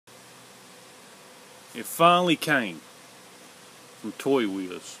It finally came from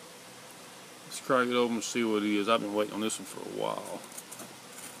ToyWiz. Let's crack it open and see what it is. I've been waiting on this one for a while.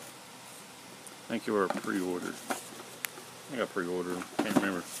 I think you were pre-ordered. I got pre-ordered. Can't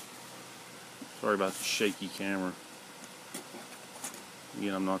remember. Sorry about the shaky camera.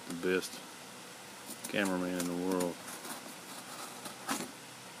 Again, I'm not the best cameraman in the world.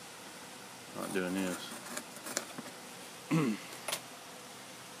 Not doing this.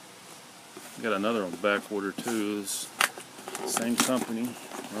 Got another one back order too. This same company.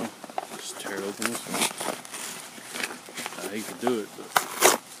 Well, just tear open this one. I hate to do it, but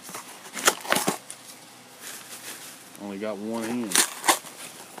only got one hand.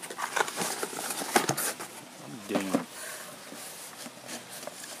 Damn.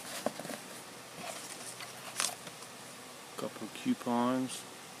 Couple of coupons.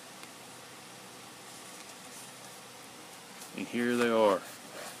 And here they are.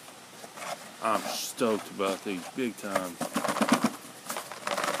 I'm stoked about these, big time.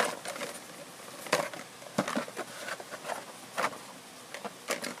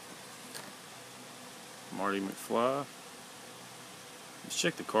 Marty McFly. Let's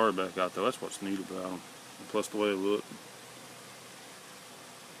check the card back out though. That's what's neat about them. And plus the way they look.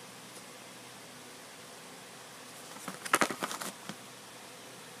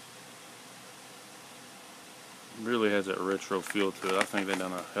 Really has that retro feel to it. I think they've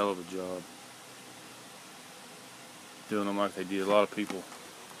done a hell of a job doing them like they did. A lot of people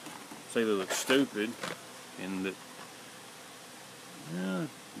say they look stupid, and that, yeah,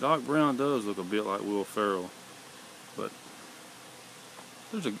 Doc Brown does look a bit like Will Ferrell, but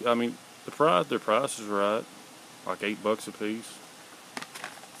there's I mean, their price is right, like $8 a piece.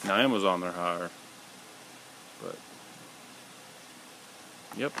 Now Amazon they're higher, but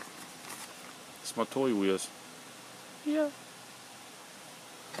yep, it's my ToyWiz. Yeah.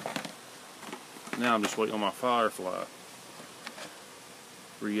 Now I'm just waiting on my Firefly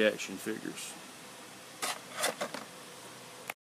ReAction figures.